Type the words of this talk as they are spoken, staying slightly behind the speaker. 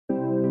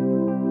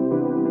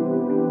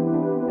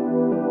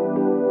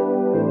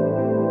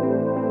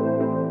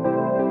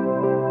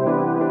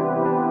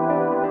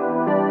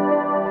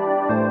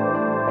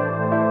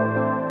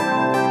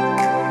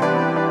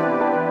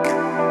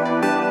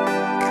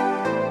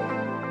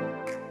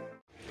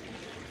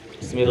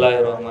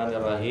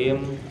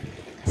Bismillahirrahmanirrahim.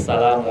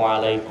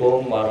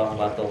 Assalamualaikum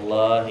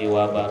warahmatullahi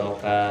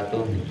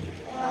wabarakatuh.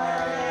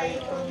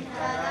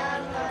 Waalaikumsalam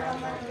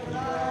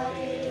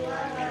warahmatullahi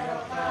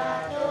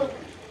wabarakatuh.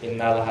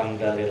 Innal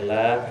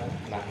hamdalillah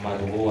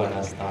nahmaduhu wa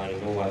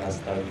nasta'inuhu wa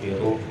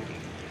nastaghfiruh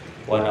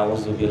wa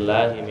na'udzu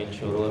billahi min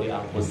syururi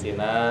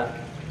anfusina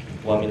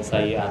wa min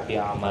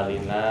sayyiati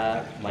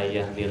a'malina may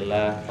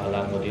yahdihillahu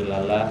fala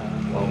mudhillalah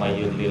wa may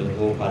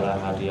yudlilhu fala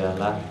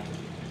hadiyalah.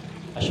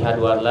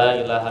 Asyhadu an la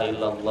ilaha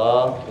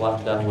illallah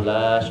wahdahu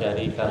la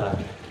syarikalah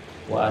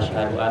wa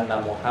asyhadu anna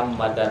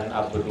Muhammadan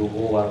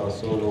abduhu wa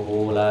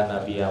rasuluhu la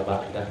nabiyya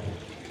ba'dah.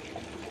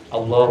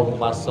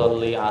 Allahumma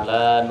sholli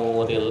ala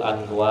nuril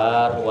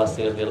anwar wa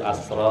sirril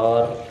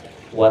asrar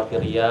wa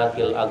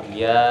tiryakil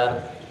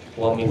aghyar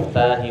wa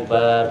miftahi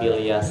babil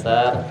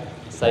yasar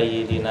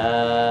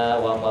sayyidina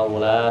wa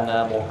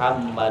maulana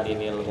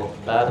Muhammadinil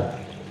mukhtar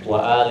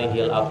wa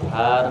alihil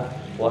abhar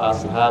wa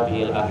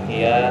ashabihil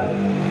akhyar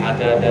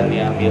adada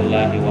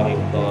ni'amillahi wa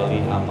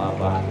ibtali amma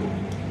ba'du.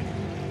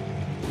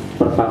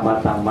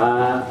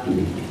 Pertama-tama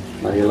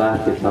marilah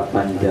kita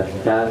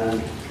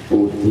panjatkan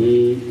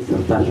puji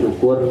serta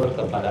syukur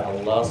kepada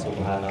Allah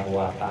Subhanahu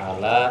wa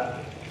taala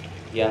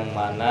yang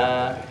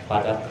mana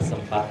pada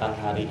kesempatan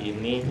hari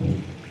ini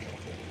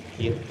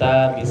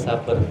kita bisa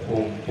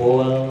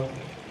berkumpul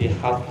di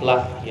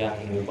haflah yang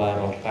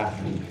mubarakah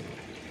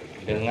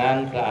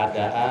dengan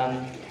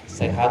keadaan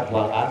sehat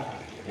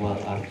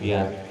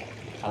walafiat.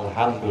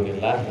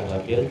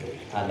 Alhamdulillahirabbil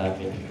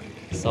alamin.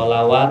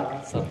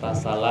 Sholawat serta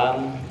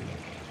salam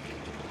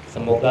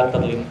semoga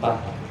terlimpah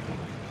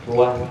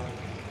ruah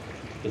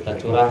kita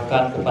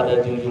curahkan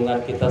kepada junjungan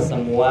kita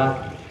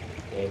semua,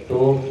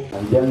 yaitu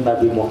Kanjeng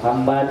Nabi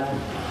Muhammad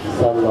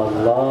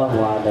sallallahu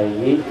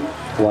alaihi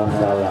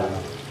wasallam.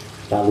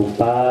 Tak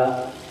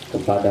lupa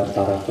kepada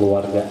para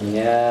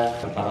keluarganya,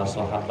 para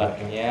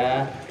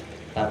sahabatnya,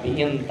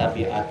 tabi'in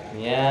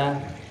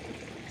tabi'atnya,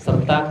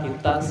 serta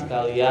kita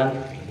sekalian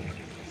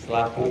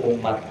selaku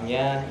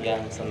umatnya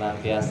yang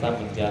senantiasa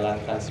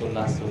menjalankan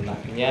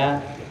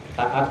sunnah-sunnahnya,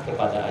 taat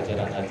kepada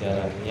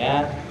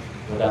ajaran-ajarannya.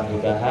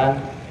 Mudah-mudahan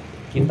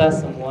kita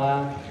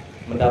semua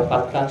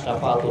mendapatkan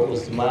syafaatul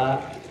uzma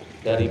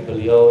dari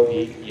beliau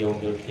di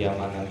yaumil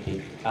qiyamah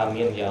nanti.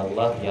 Amin ya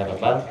Allah ya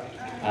rabbal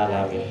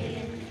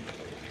alamin.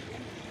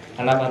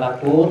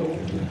 Anak-anakku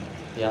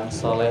yang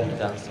soleh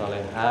dan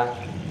solehah,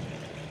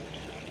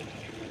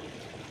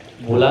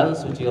 bulan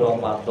suci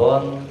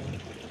Ramadan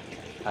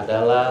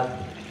adalah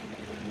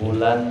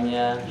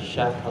bulannya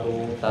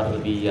Syahrul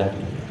Tarbiyah.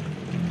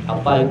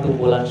 Apa itu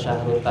bulan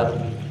Syahrul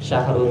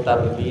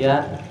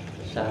Tarbiyah?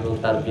 Syahrul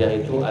Tarbiyah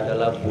itu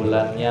adalah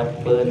bulannya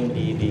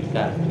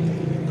pendidikan.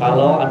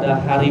 Kalau ada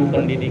hari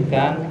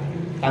pendidikan,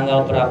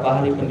 tanggal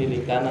berapa hari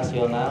pendidikan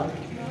nasional?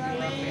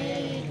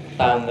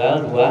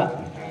 Tanggal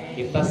 2.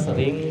 Kita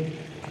sering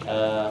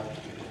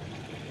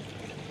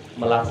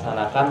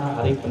melaksanakan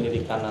hari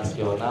pendidikan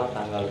nasional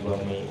tanggal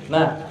 2 Mei.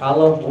 Nah,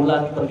 kalau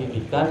bulan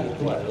pendidikan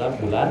itu adalah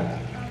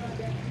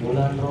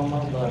bulan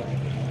Ramadan.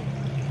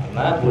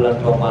 Karena bulan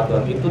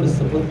Ramadan itu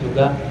disebut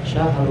juga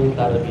Syahrul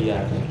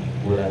Tarbiyah,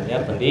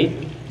 bulannya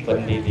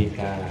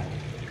pendidikan.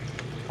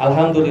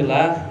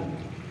 Alhamdulillah,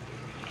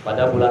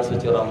 pada bulan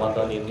suci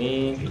Ramadan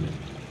ini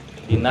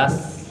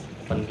Dinas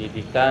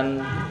Pendidikan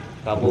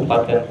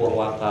Kabupaten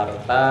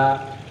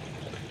Purwakarta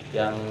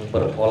yang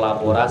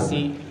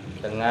berkolaborasi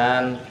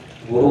dengan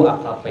guru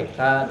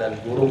AKPK dan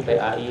guru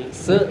PAI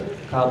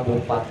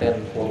se-Kabupaten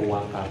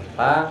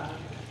Purwakarta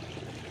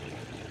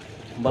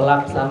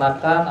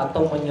melaksanakan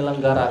atau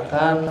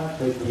menyelenggarakan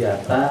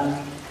kegiatan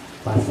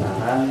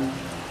pasaran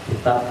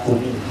kitab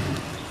kuning.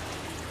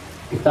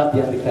 Kitab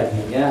yang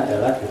dikajinya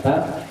adalah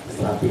kitab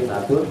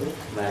Safinah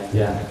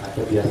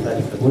atau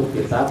biasa disebut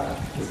kitab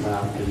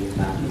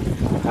Safinah.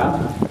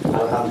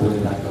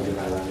 Alhamdulillahirabbil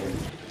alamin.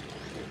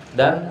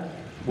 Dan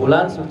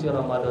bulan suci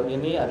Ramadan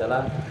ini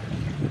adalah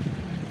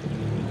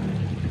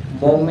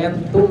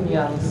momentum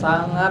yang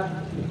sangat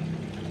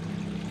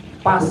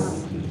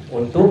pas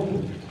untuk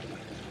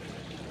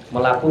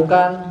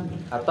melakukan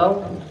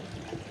atau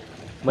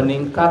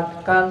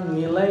meningkatkan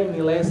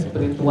nilai-nilai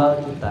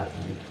spiritual kita,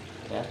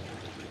 ya.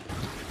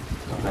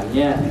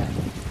 Makanya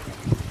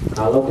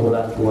kalau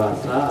bulan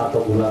puasa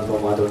atau bulan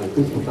Ramadan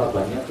itu suka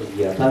banyak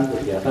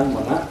kegiatan-kegiatan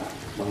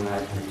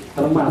mengaji,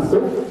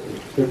 termasuk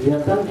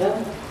kegiatan yang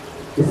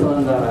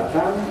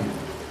diselenggarakan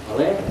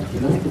oleh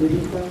Dinas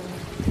Pendidikan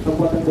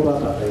Kabupaten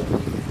Purwakarta itu,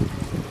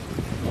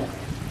 ya.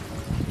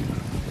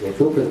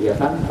 Yaitu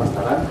kegiatan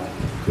pasaran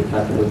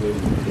kitab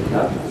kuning,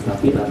 kitab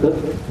Safinah.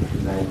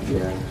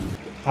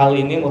 Hal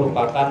ini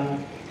merupakan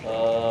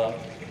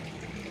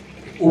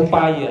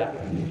upaya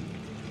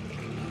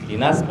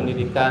Dinas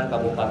Pendidikan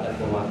Kabupaten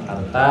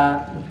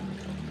Purwakarta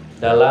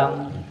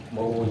dalam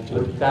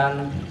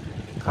mewujudkan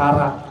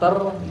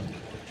karakter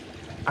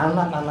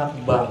anak-anak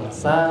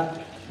bangsa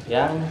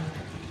yang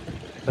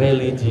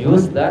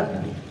religius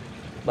dan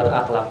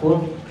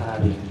berakhlakul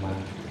karimah,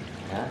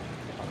 ya.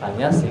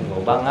 Makanya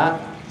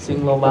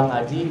sing loba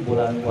ngaji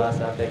bulan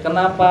puasa teh.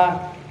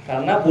 Kenapa?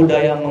 Karena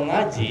budaya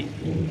mengaji,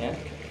 ya,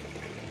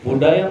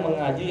 budaya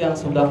mengaji yang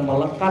sudah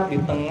melekat di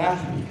tengah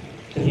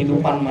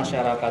kehidupan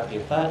masyarakat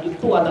kita,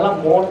 itu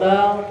adalah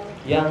modal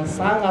yang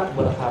sangat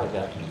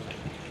berharga.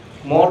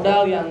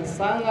 Modal yang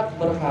sangat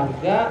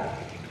berharga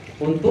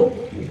untuk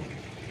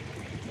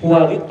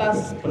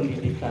kualitas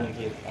pendidikan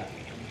kita.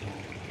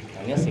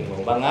 Hanya sing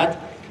loba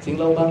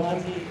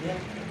ngaji ya.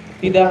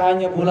 Tidak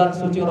hanya bulan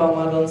suci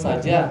Ramadan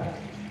saja.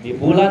 Di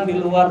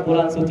luar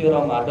bulan suci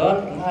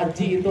Ramadan,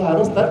 ngaji itu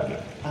harus tetap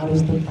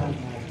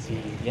ngaji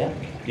ya,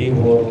 di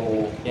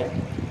huruf ya.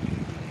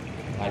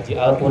 Ngaji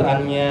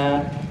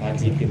Al-Qur'annya,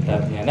 ngaji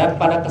kitabnya. Nah,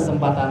 pada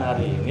kesempatan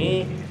hari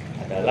ini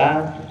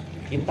adalah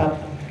kitab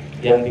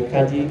yang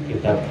dikaji,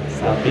 kitab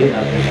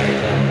Safinah,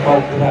 dan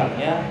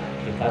programnya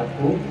kitab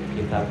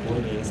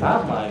Kuning.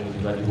 Sama ini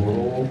juga di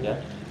huruf ya.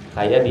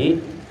 Kayak di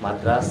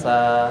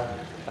madrasah,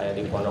 kayak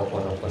di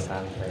pondok-pondok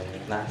pesantren.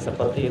 Nah,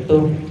 seperti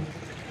itu.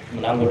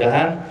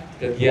 Mudah-mudahan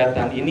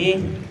kegiatan ini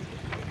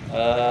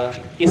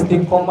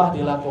istiqomah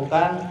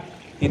dilakukan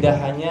tidak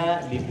hanya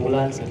di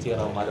bulan suci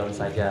Ramadan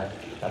saja,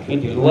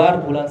 tapi di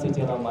luar bulan suci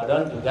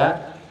Ramadan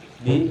juga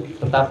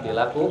tetap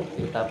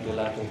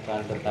dilakukan,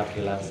 tetap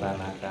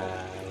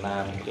dilaksanakan.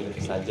 Nah, mungkin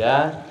itu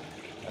saja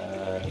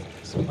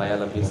supaya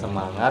lebih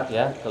semangat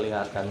ya,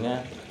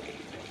 kelihatannya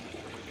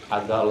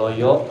agak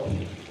loyo.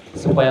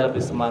 Supaya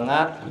lebih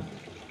semangat,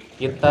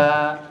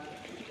 kita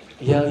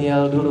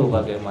yel-yel dulu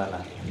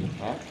bagaimana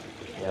ya.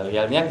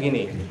 Yel-yelnya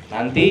gini,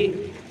 nanti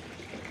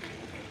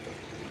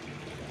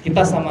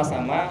kita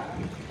sama-sama,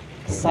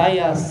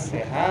 saya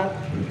sehat,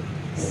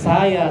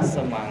 saya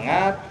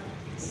semangat,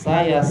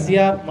 saya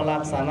siap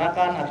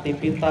melaksanakan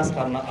aktivitas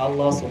karena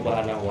Allah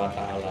Subhanahu wa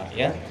Ta'ala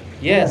ya.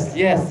 Yes,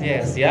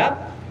 siap.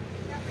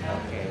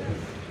 Oke.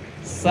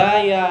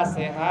 Saya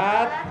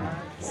sehat,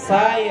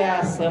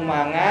 saya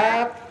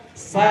semangat,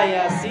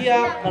 saya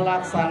siap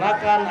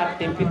melaksanakan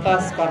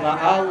aktivitas karena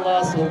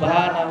Allah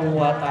Subhanahu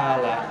wa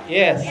Ta'ala.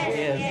 Yes.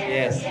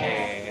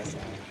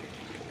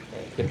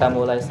 Kita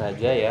mulai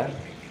saja ya.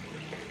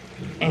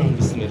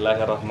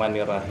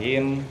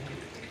 Bismillahirrahmanirrahim.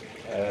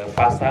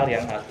 Pasal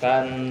yang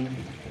akan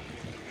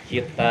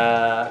kita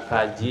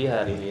kaji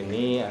hari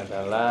ini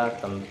adalah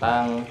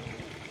tentang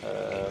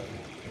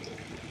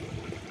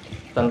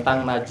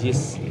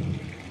najis.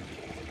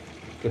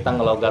 Kita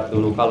ngelogat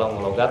dulu. Kalau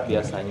ngelogat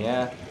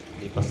biasanya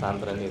di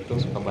pesantren itu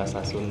suka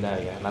bahasa Sunda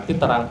ya. Nanti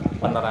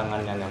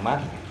penerangannya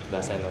mah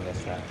bahasa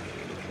Indonesia.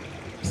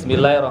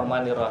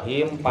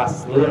 Bismillahirrahmanirrahim.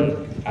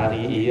 Paslun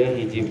ari ieu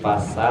hiji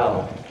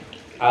pasal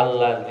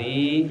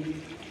alladzi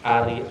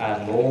ari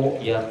anu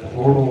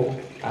yathuru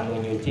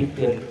anu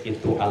nyucikeun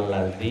itu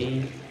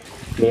alladzi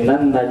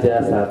minan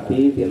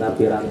najasati tina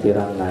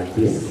pirang-pirang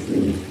najis.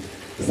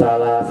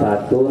 Salah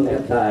satu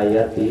eta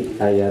ayat 3.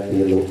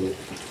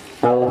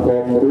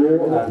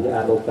 Al-khomru ari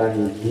anu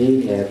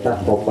kahiji nyaeta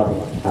khomer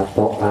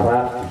atau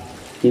arak.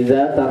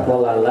 Iza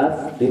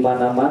takholalas di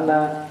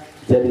mana-mana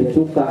jadi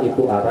cuka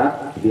itu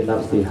arak,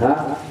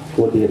 binafsiha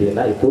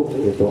kudirina itu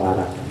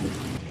arak.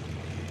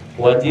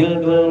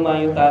 Wajildul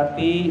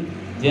mayutati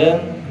jeung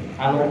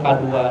anu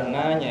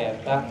kaduana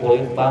nyaeta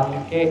kulit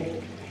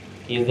bangke.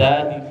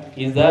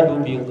 Iza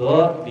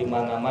dubigo di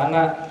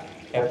mana-mana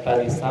eta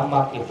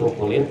disamak itu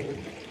kulit.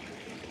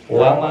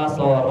 Wa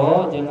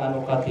masoro jeung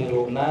anu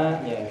katiluna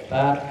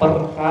nyaeta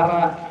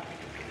perkara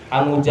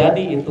anu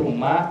jadi itu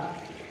mah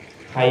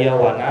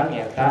hayawanan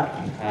nyaeta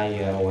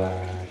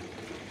hayawan.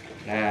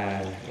 Nah,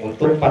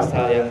 untuk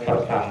pasal yang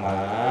pertama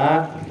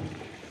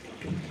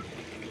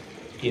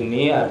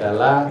ini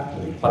adalah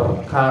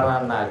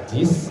perkara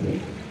najis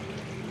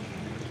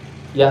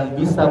yang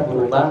bisa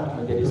berubah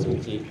menjadi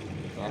suci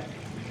ya.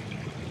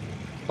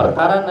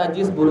 Perkara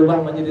najis berubah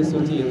menjadi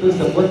suci itu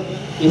disebut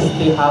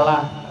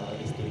istihalah.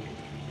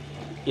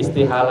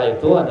 Istihala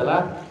itu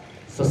adalah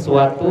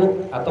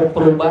sesuatu atau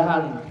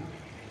perubahan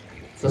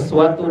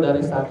sesuatu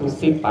dari satu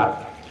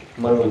sifat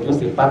menuju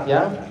sifat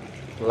yang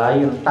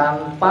lain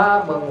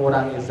tanpa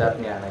mengurangi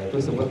zatnya. Nah, itu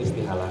disebut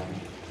istihala.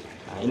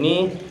 Nah,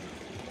 ini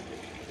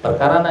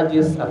perkara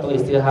najis atau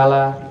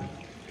istihala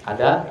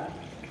ada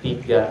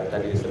 3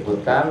 tadi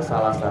disebutkan,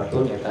 salah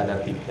satunya ada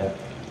 3.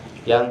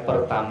 Yang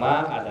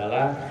pertama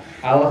adalah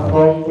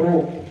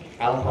al-khomru.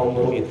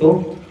 Al-khomru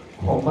itu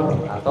khomer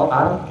atau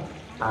arak.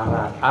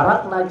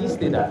 Arak najis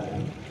tidak?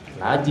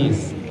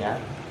 Najis ya.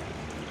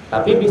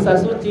 Tapi bisa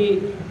suci.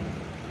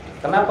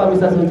 Kenapa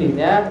bisa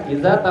sucinya?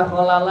 Iza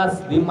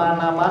takholalas di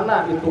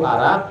mana-mana itu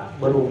arak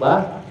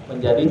berubah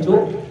menjadi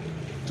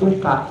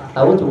cuka.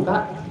 Tahu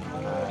cuka?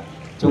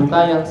 Cuka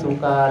yang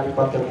suka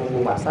dipakai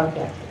bumbu masak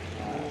ya.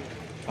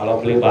 Kalau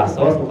beli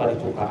bakso suka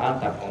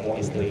dicukaan, tak ngomong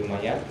istri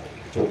ya.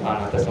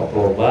 Cukaan teh sok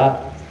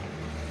loba.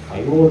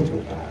 Ayo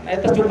cuka. Nah,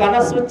 itu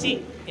cukana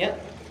suci ya.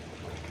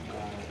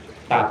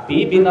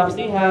 Tapi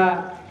binafsiha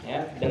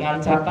ya,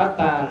 dengan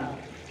catatan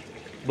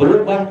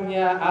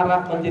berubahnya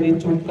arak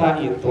menjadi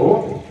cuka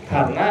itu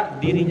karena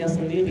dirinya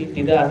sendiri,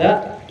 tidak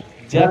ada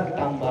zat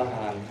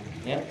tambahan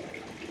ya.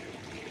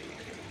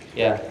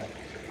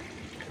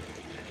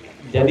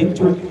 Jadi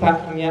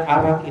cukanya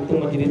arak itu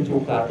menjadi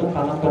cuka itu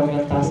karena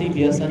fermentasi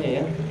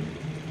biasanya ya.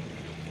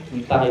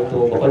 entah itu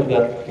Bapak juga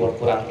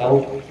kurang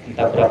tahu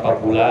entah berapa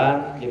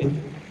bulan. Jadi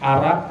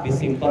arak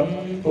disimpan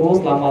terus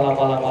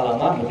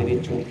lama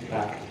menjadi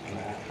cuka.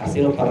 Nah,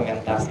 hasil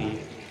fermentasi.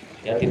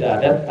 Ya tidak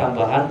ada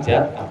tambahan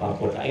zat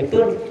apapun. Nah, itu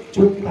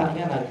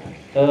cukanya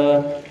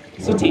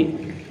suci.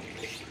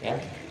 Ya.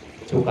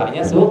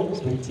 Cukanya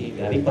suci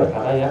dari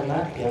perkara yang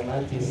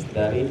najis,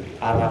 dari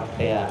arak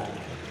tea.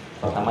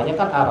 Pertamanya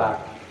kan arak,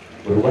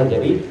 berubah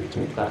jadi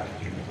cuka.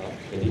 Ya,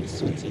 jadi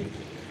suci.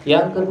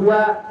 Yang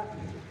kedua,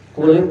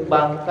 kulit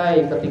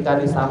bangkai ketika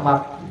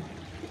disamak.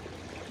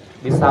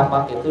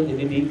 Disamak itu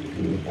jadi di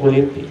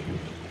kulit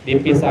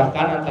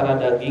dipisahkan antara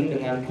daging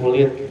dengan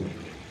kulit.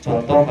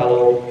 Contoh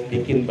kalau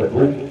bikin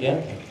beduk ya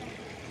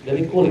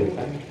dari kulit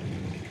kan,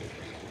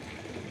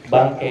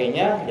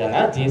 bangkainya ya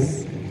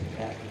najis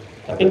ya.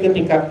 Tapi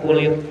ketika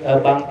kulit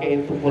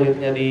bangkai itu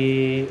kulitnya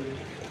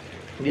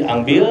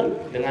diambil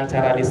dengan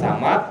cara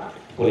disamak,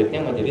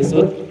 kulitnya menjadi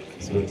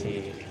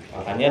suci.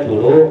 Makanya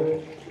dulu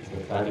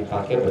suka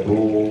dipakai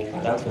beduk,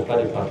 kadang suka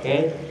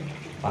dipakai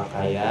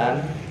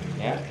pakaian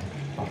ya,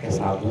 pakai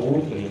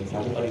sabun,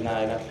 sabun kali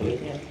enak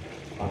kulitnya,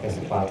 pakai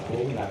sepatu.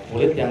 Nah,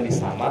 kulit yang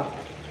disamak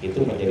itu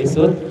menjadi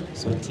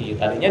suci.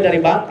 Tadinya dari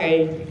bangkai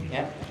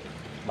ya,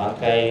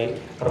 bangkai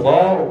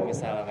kerbau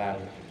misalkan.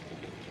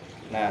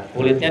 Nah,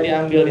 kulitnya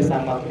diambil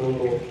disamak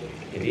dulu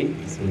jadi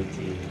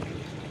suci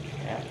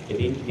ya.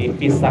 Jadi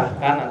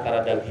dipisahkan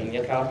antara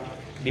dagingnya. Kalau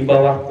di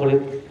bawah kulit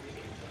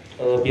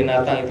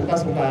binatang itu kan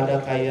suka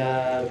ada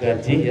kayak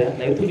gaji ya.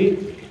 Nah, itu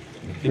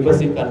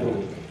dibersihkan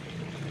dulu,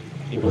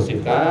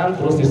 dibersihkan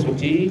terus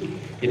disuci.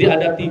 Jadi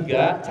ada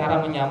 3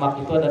 cara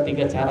menyamak, itu ada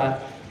 3 cara.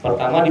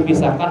 Pertama,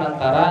 dipisahkan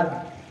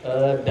antara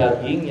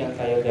daging yang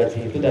kayak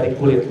gaji itu dari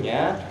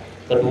kulitnya.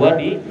 Kedua,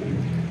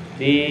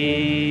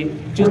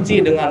 dicuci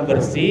dengan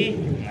bersih.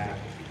 Nah,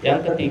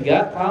 yang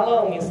ketiga,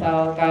 kalau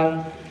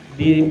misalkan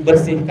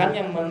dibersihkan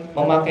yang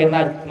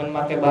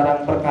memakai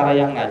barang perkara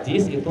yang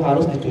najis, itu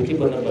harus dicuci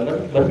benar-benar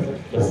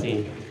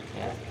bersih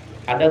ya.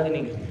 Ada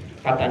gini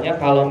katanya,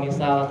 kalau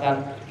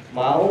misalkan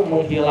mau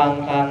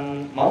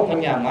menghilangkan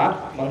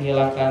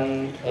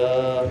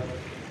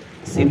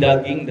si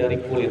daging dari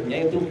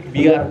kulitnya itu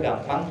biar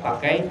gampang,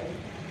 pakai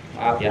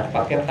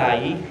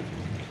tai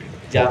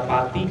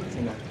japati.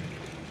 Nah,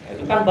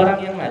 itu kan barang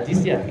yang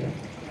najis ya.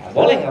 Nah,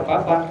 boleh nggak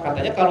apa-apa.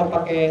 Katanya kalau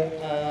pakai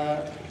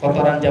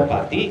kotoran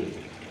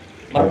japati,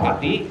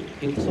 merpati,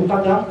 itu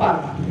suka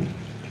gampang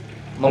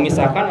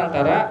memisahkan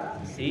antara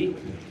si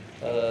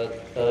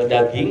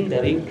daging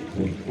dari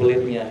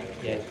kulitnya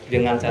ya,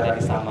 dengan cara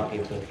disamak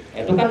itu.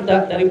 Itu kan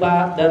dari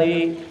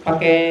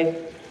pakai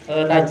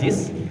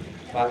najis,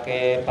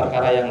 pakai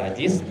perkara yang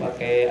najis,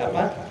 pakai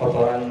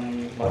kotoran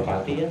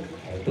merpati ya.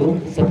 Itu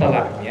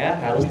setelahnya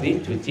harus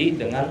dicuci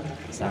dengan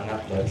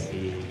sangat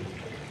bersih.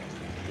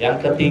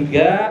 Yang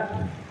ketiga,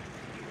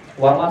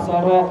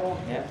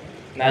 wamasoro ya,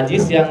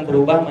 najis yang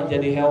berubah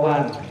menjadi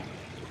hewan.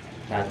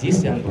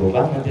 Najis yang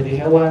berubah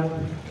menjadi hewan.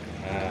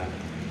 Nah,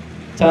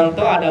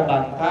 contoh ada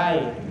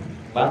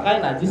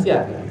bangkai najis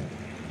ya,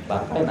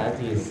 bangkai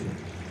najis.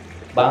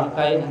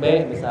 Bangkai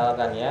embe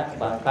misalkan ya,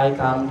 bangkai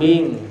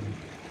kambing.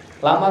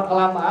 Lama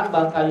kelamaan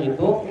bangkai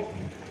itu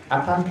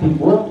akan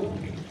timbul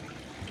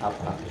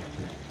apa?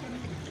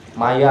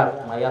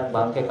 Mayat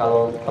bangkai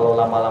kalau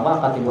lama-lama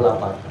akan timbul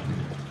apa?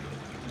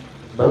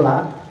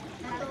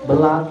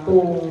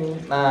 Belatung.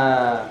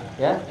 Nah,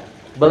 ya.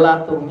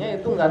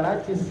 Belatungnya itu enggak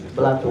najis,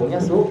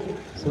 belatungnya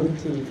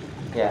suci.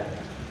 Ya.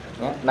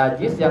 Ya,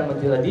 najis yang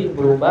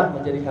berubah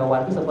menjadi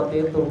hewan itu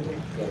seperti itu.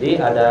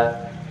 Jadi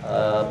ada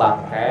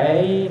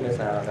bangkai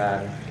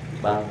misalkan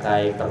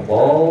bangkai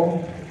kerbau,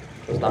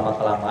 terus lama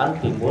kelamaan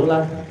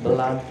timbullah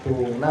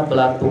belatung. Nah,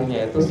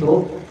 belatungnya itu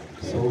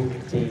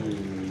suci.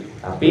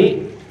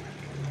 Tapi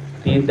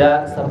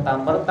tidak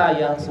serta-merta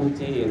yang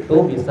suci itu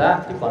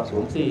bisa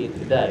dikonsumsi,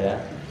 tidak ya.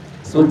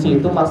 Suci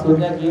itu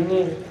maksudnya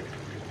gini,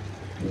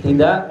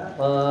 tidak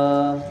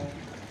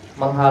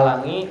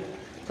menghalangi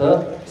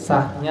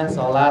kesahnya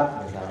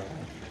sholat misalkan.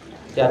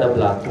 Jadi ada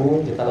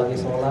belatung, kita lagi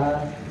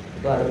sholat,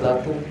 itu ada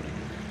belatung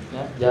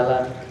ya,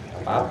 jalan,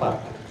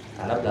 apa-apa.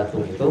 Karena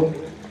belatung itu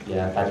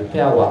ya tadi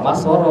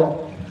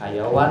wamasoro,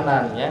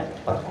 hayawanan ya,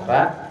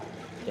 perkara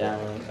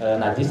yang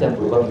najis yang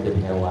berubah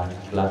menjadi hewan.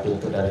 Belatung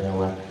itu dari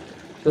hewan.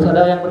 Terus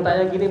ada yang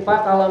bertanya gini, Pak,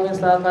 kalau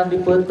misalkan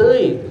di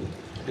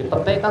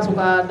petai kan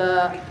suka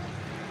ada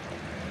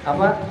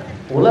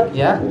ulet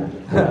ya.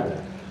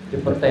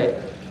 Di petai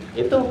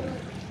itu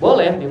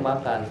boleh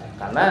dimakan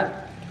karena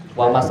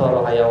wamasoro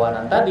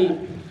hayawanan tadi.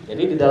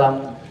 Jadi di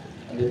dalam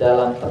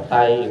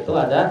petai itu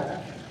ada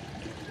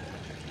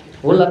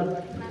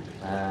ulet.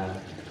 Nah,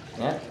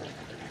 ya,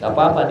 nggak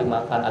apa-apa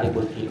dimakan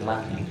aribul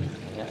hikmah.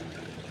 Ya.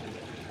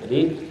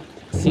 Jadi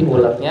si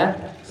uletnya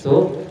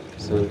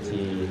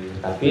suci.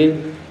 Tapi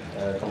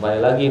kembali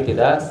lagi,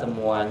 tidak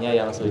semuanya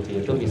yang suci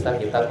itu bisa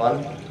kita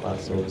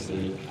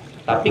konsumsi.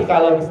 Tapi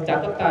kalau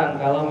catatan,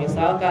 kalau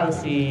misalkan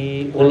si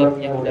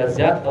uletnya udah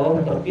jatuh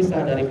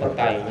terpisah dari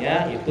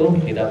petainya, itu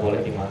tidak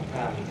boleh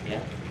dimakan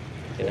ya.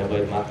 Tidak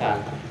boleh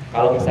dimakan.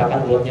 Kalau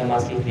misalkan uletnya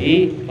masih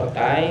di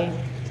petai,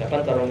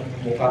 misalkan kalau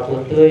muka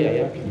putih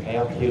ya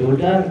kayak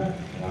hirudan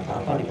nggak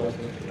apa-apa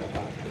dikonsumsi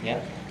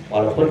ya,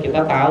 walaupun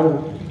kita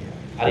tahu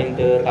aling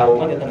teu tahu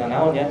mah eta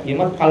naon ya,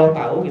 gimana kalau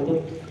tahu gitu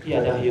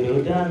ya ada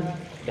hirudan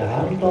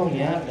dantong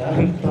ya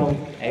dantong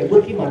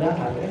beuki mah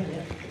dahar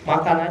ya.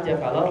 Makan aja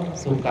kalau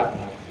suka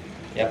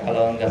ya,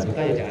 kalau nggak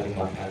suka ya jangan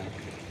dimakan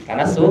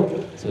karena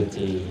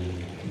suci.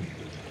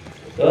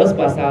 Terus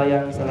pasal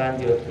yang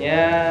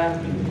selanjutnya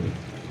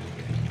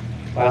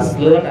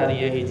paslun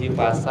ari hiji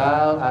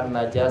pasal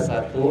an-najas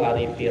satu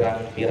ari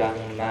pirang-pirang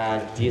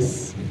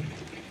najis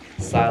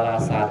salah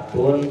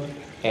satun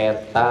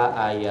eta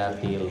aya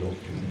 3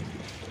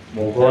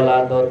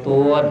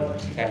 mugoladotun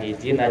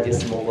kahiji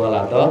najis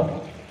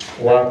mugoladoh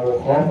wa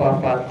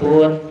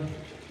mukhafafatun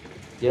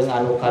jeung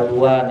anu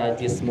kadua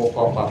najis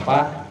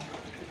mukhafafah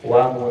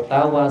wa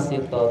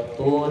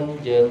mutawasitatun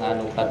jeung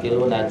anu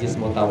katilu najis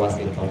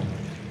mutawasiton.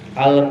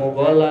 Al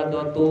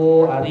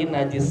mugoladotu ari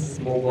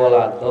najis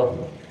mugoladoh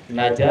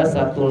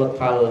najasatul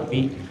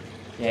kalbi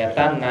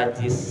nyaeta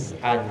najis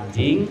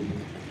anjing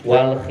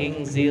wal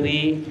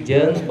khinziri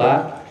jeung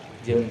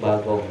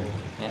bagong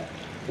ya.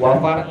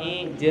 Wa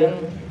far'i jeung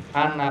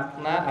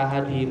anakna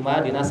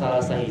ahadima dina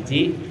salah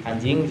sahiji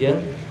anjing jeung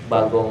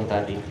bagong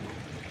tadi.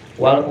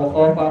 Wal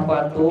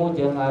mukhafafatu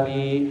jeung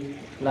ari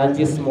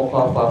najis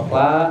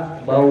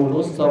mukhafafah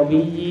baulus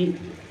sobiyi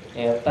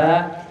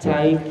eta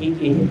cai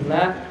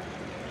kiihna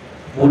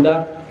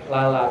budak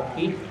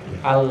lalaki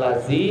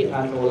allazi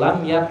anu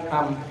lam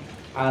yatam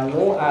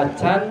anu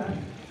acan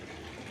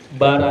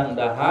barang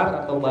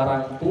dahar atau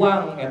barang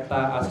tuang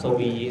eta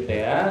asobiyi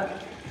teh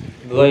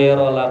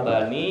goyro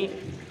labani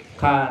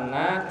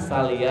kana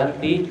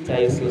salianti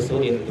cai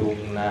susu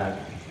indungna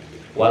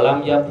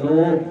walam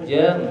yablu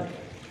jeung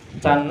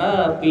can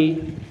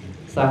nepi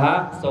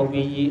saha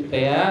sobiyi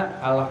teh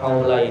al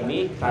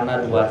haulaini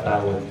kana 2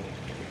 tahun.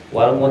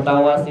 Wal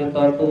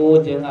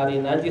mutawasitatu jeung ari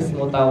najis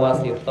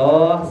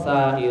mutawasitoh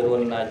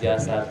sahirun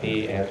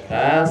najasati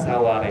eta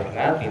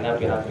sawarehna tina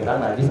pirang-pirang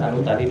najis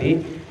anu tadi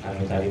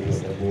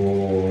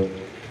disebut.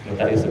 Anu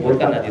tadi disebut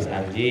kan najis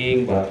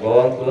anjing,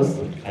 bagong, terus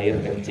air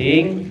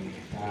kencing,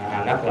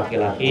 anak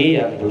laki-laki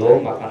yang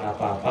belum makan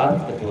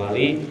apa-apa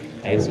kecuali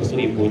air susu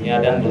ibunya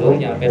dan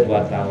belum nyampe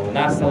 2 tahun.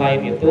 Nah,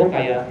 selain itu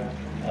kayak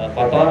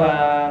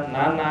kotoran,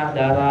 nanah,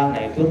 darah, nah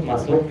itu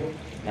masuk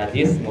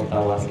najis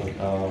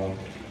mutawasitoh.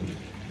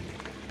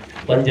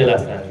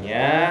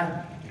 Penjelasannya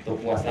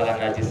untuk masalah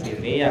najis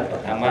ini yang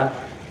pertama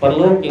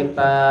perlu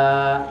kita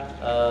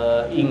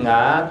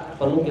ingat,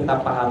 perlu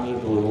kita pahami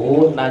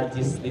dulu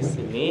najis di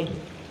sini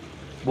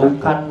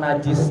bukan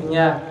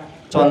najisnya.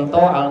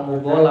 Contoh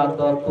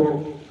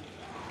al-mughaladotu,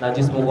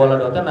 najis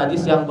mughaladotu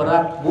najis yang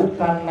berat,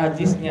 bukan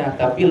najisnya,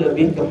 tapi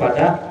lebih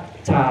kepada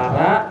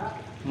cara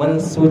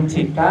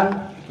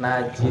mensucikan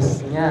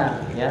najisnya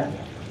ya.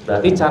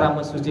 Berarti cara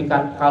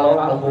mensucikan, kalau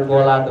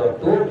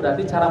al-mughaladotu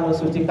berarti cara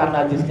mensucikan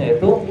najisnya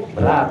itu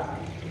berat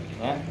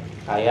ya.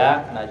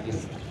 Kayak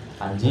najis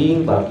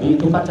anjing, babi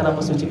itu kan cara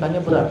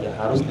mensucikannya berat ya,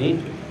 harus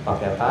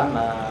dipakai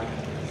tanah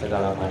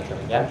segala macam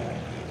ya.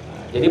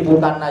 Jadi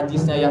bukan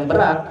najisnya yang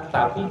berat,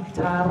 tapi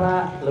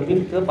cara,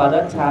 lebih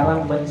kepada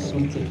cara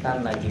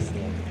mensucikan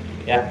najisnya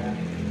ya.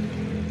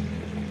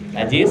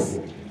 Najis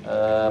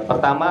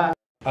pertama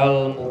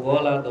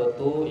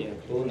al-mughaladotu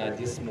yaitu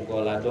najis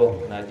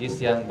mughaladoh,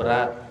 najis yang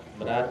berat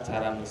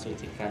cara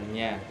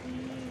mensucikannya.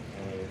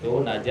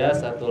 Itu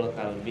najasatul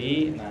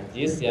kalbi,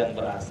 najis yang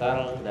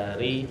berasal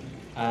dari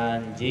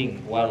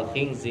anjing, wal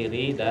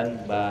khinziri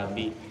dan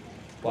babi,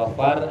 wa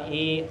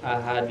far'i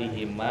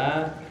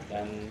ahadihima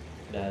dan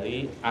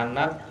dari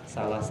anak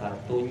salah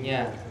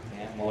satunya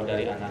ya, mau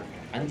dari anak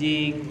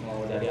anjing,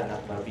 mau dari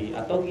anak babi,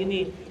 atau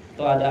gini,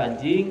 atau ada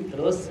anjing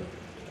terus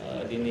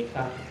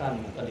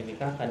dinikahkan, bukan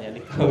dinikahkan ya,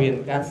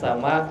 dikawinkan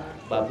sama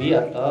babi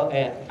atau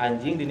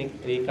anjing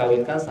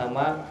dikawinkan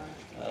sama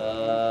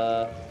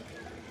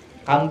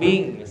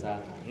kambing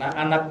misalkan. Nah,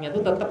 anaknya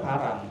itu tetap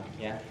haram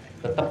ya,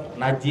 tetap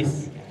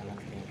najis ya,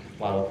 anaknya.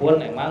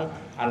 Walaupun emang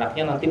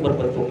anaknya nanti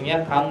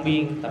berbentuknya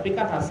kambing, tapi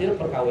kan hasil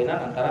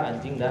perkawinan antara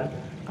anjing dan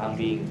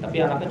kambing.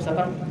 Tapi anaknya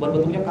misalkan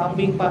berbentuknya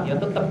kambing, Pak, ya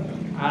tetap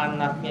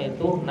anaknya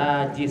itu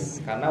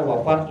najis karena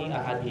wafar'i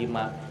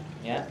ahadihima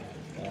ya.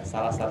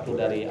 Salah satu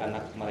dari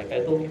anak mereka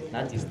itu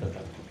najis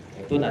tetap.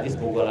 Itu najis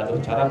mughaladoh,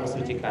 cara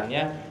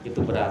mensucikannya itu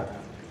berat.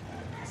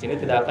 Sini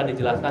tidak akan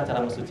dijelaskan cara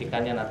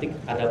mensucikannya, nanti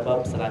ada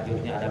bab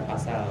selanjutnya, ada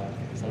pasal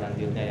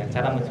selanjutnya yang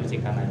cara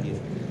mensucikan najis.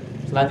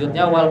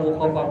 Selanjutnya wal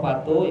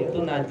mukhafafatu itu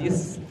najis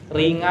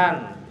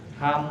ringan,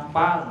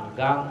 hampang,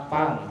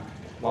 gampang.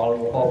 Wal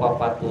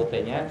mukhafafatu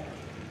teh-nya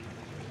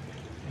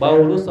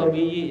baulu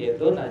sobiyi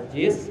yaitu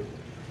najis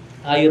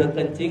air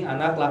kencing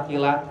anak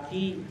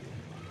laki-laki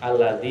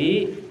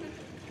alladzi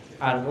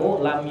anu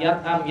lam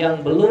yatam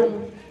yang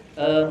belum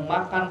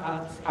makan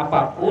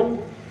apapun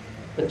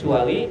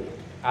kecuali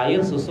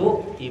air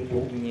susu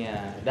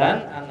ibunya,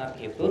 dan anak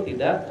itu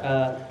tidak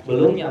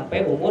belum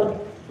nyampe umur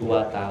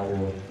 2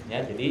 tahun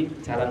ya. Jadi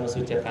cara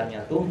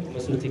mensucikannya tuh,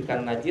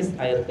 mensucikan najis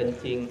air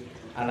kencing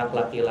anak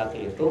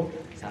laki-laki itu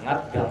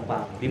sangat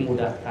gampang,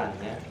 dimudahkan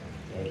ya.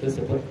 yaitu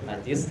disebut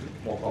najis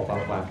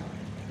mukhafafah.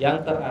 Yang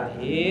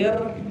terakhir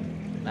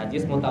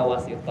najis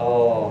mutawasito.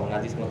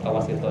 Najis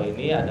mutawasito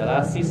ini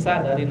adalah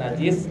sisa dari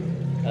najis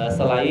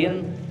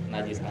selain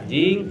najis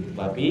anjing,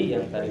 babi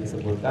yang tadi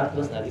disebutkan,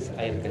 terus najis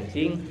air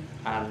kencing,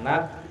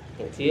 anak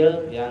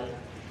kecil yang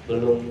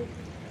belum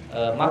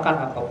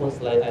makan apapun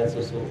selain air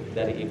susu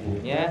dari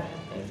ibunya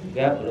dan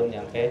juga belum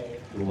nyampe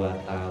 2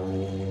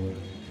 tahun.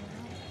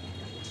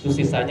 Itu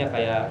sisanya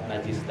kayak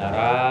najis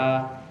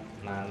darah,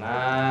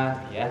 nanah,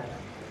 ya.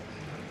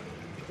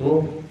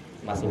 Itu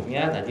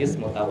masuknya najis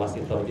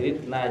mutawasito.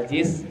 Jadi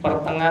najis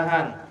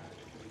pertengahan.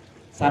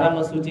 Cara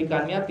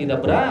mensucikannya tidak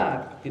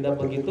berat, tidak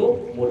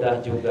begitu mudah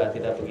juga,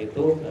 tidak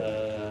begitu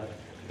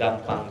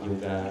gampang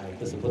juga.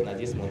 Itu disebut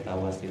najis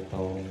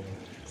mutawasito.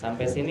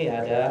 Sampai sini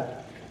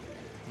ada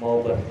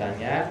mau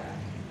bertanya?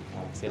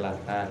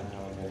 Silakan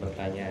kalau mau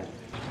bertanya.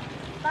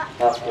 Pak,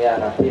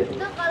 Ya, nanti.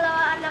 itu kalau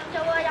anak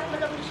cowok yang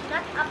belum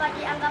disunat apa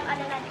dianggap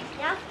ada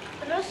najisnya?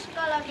 Terus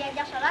kalau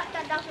diajak sholat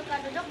kadang suka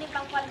duduk di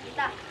pangkuan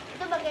kita.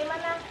 Itu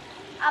bagaimana?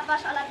 Apa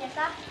sholatnya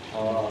sah?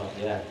 Oh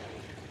ya,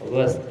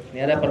 bagus.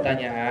 Ini ada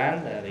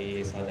pertanyaan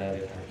dari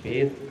saudari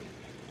Hafid.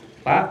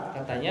 Pak,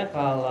 katanya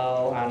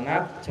kalau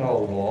anak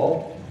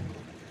cowok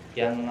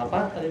yang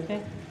apa tadi teh?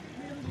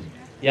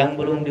 Yang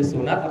belum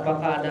disunat,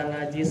 apakah ada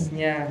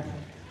najisnya?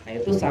 Nah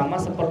itu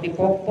sama seperti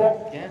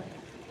popok ya,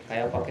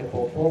 kayak pakai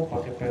popok,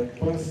 pakai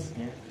pampers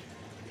ya.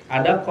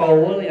 Ada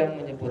kaul yang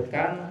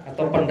menyebutkan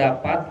atau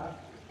pendapat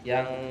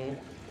yang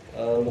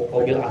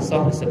muqabil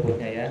asoh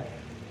disebutnya ya,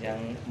 yang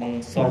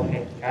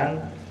mengsohehkan,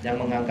 yang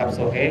menganggap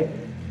soheh,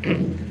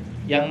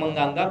 yang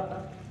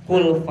menganggap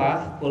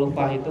kulfah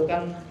itu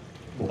kan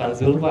bukan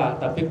zulfah,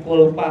 tapi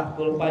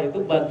kulfah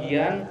itu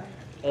bagian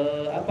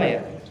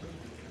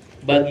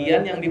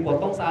bagian yang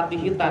dipotong saat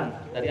dihitan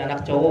dari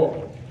anak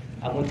cowok.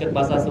 Amun cek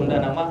bahasa Sunda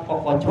nama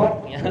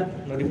kokocok ya,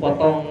 nu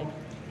dipotong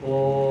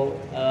ku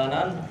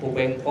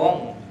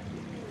bengkong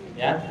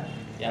ya,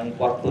 yang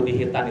waktu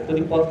dihitan itu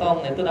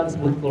dipotong, nah itu namanya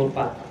disebut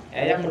kulfah.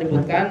 Yang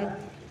menyebutkan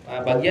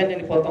bagian yang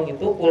dipotong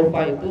itu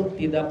kulfa itu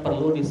tidak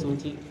perlu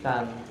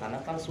disucikan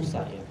karena kan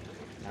susah ya.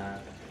 Nah,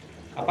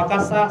 apakah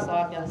sah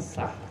sholatnya?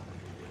 Sah.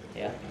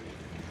 Ya.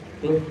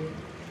 Itu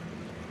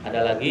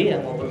ada lagi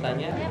yang mau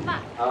bertanya? Ya, Pak.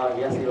 Oh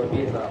iya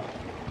Silvi.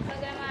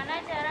 Bagaimana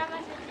cara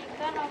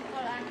mensucikan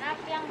ompol anak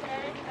yang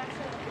berada di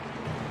kasur?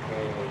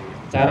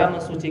 Cara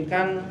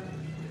mensucikan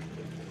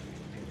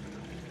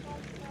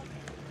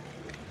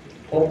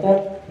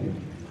popok.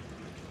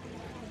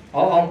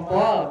 Oh,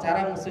 ompol,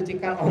 cara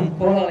mensucikan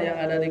ompol yang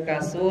ada di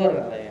kasur.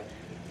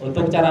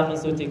 Untuk cara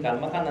mensucikan,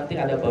 maka nanti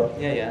ada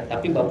babnya ya.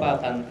 Tapi Bapak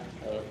akan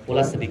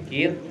ulas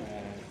sedikit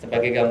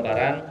sebagai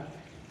gambaran.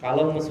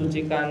 Kalau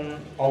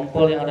mensucikan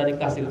ompol yang ada di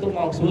kasur itu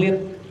mau sulit.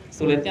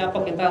 Sulitnya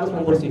apa? Kita harus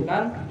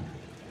membersihkan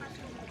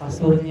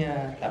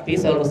kasurnya. Tapi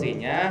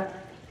solusinya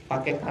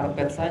pakai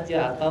karpet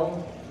saja atau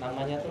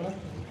namanya tuh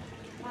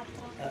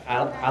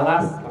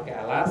alas, pakai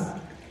alas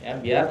ya,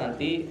 biar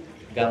nanti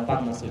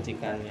gampang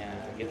mensucikannya.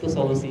 Itu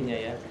solusinya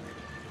ya.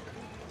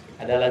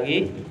 Ada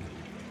lagi?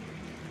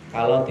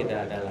 Kalau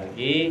tidak ada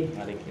lagi,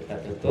 mari kita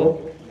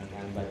tutup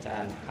dengan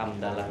bacaan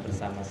hamdalah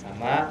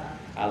bersama-sama.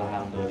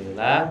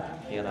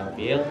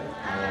 Alhamdulillahirabbil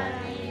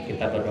alamin.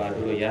 Kita berdoa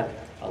dulu ya.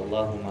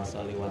 Allahumma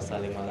sholli wa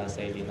sallim ala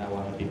sayyidina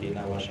wa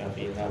habibina wa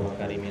syafiina wa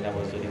karimina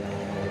wa sudina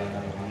wa maulana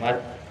Muhammad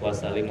wa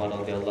sallim wa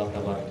radhiyallahu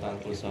tabaraka an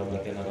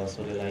sahabatina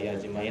rasulillahi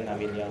ajmain.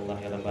 Amin ya Allah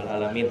ya rabbal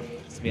alamin.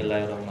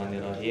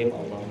 Bismillahirrahmanirrahim.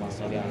 Allahumma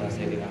sholli ala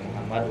sayyidina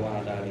Muhammad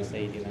wa ala ali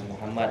sayyidina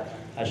Muhammad.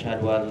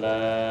 Asyhadu an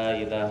la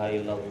ilaha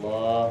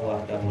illallah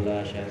wahdahu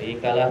la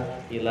syarikalah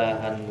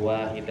ilahan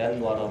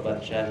wahidan wa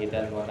rabban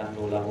syahidan wa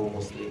nahnu lahu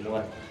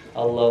muslimun.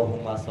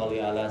 Allahumma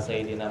sholli ala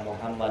sayyidina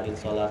Muhammadin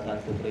sholatan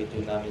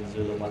tukhrijuna min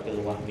zulumatil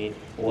wahmi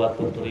wa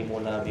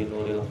tutrimuna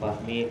binuril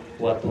fahmi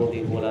wa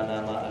tudhibu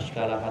lana ma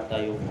ashkala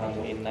hatta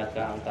yufhamu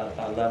innaka anta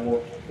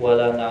ta'lamu wa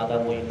la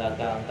na'lamu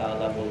innaka anta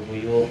alamul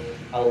ghuyub.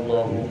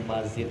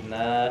 Allahumma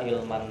zidna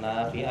ilman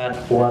nafi'an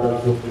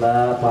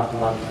warzuqna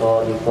fahman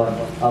sholiqan.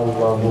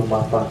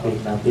 Allahumma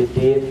faqihna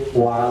fiddin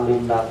wa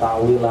 'allimna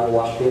ta'wila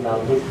wa qina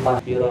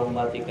hikmah bi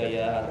rahmatika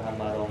ya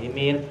arhamar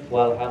rahimin.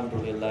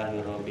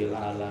 Walhamdulillahi rabbil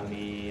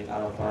alamin.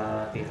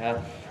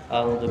 Al-Fatihah.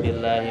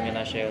 A'udzubillahi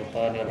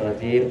minasyaitonir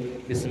rajim.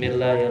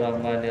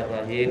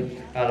 Bismillahirrahmanirrahim.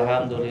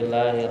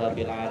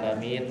 Alhamdulillahirabbil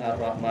alamin.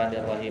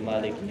 Arrahmanir rahim.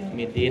 Maliki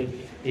yaumiddin.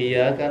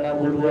 Iyyaka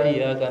na'budu wa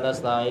iyyaka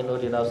nasta'in.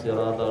 Ihdinas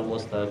siratal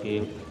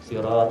mustaqim.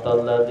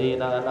 Siratal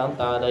ladzina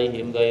an'amta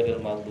 'alaihim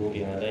ghairil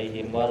maghdubi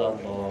 'alaihim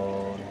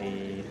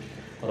waladdallin.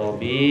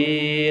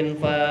 Rabbin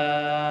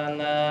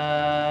fana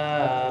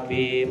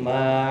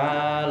bima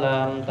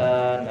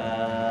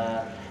 'alamtana.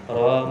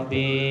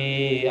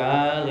 Rabbi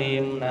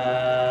alimna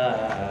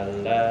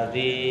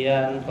alladzi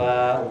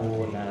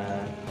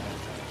yanfa'una.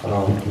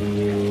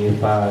 Rabbi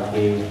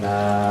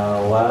faqihna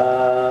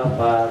wa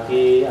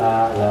faqih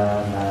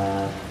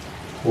alana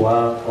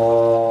wa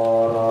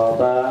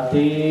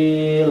qarabati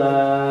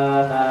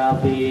lana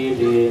fi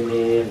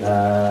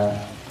dinina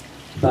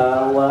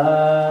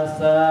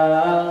tawassalna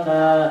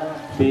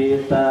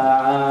bi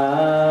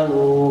ta'alumi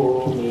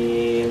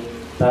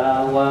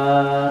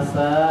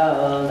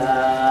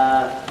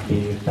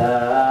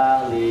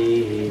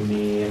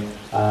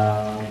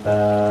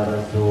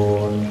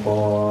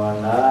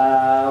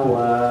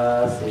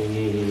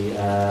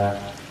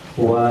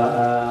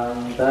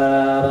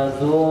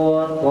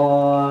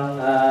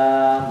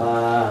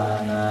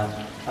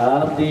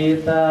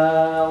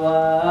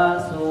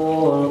tawasul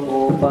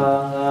ku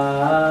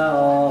pangaosan,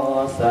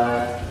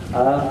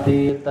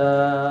 abdi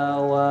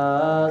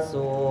tawasul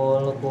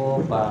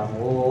ku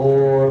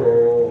pangurukan,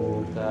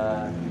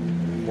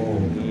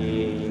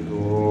 mugi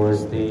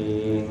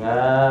Gusti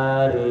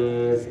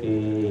ngarizkian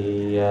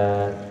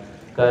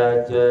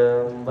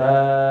kajembaran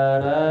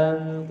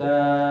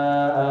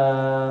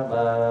keamanan.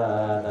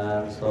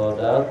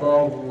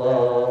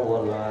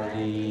 Shadaqallahul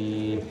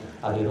adzim.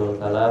 Akhirul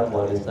kalam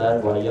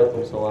walisan wa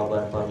yakum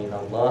sawaban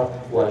faminallah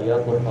wa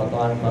yakum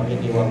khata'an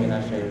famini wa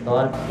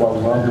minasyaiton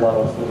wallahu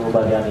wa rasuluhu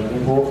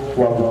barianihu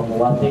wallahu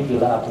muwaffiq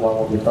ila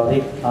aqwamit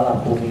thoriq.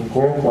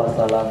 Alaikum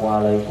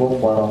wassalamualaikum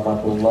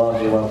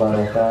warahmatullahi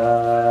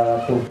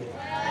wabarakatuh.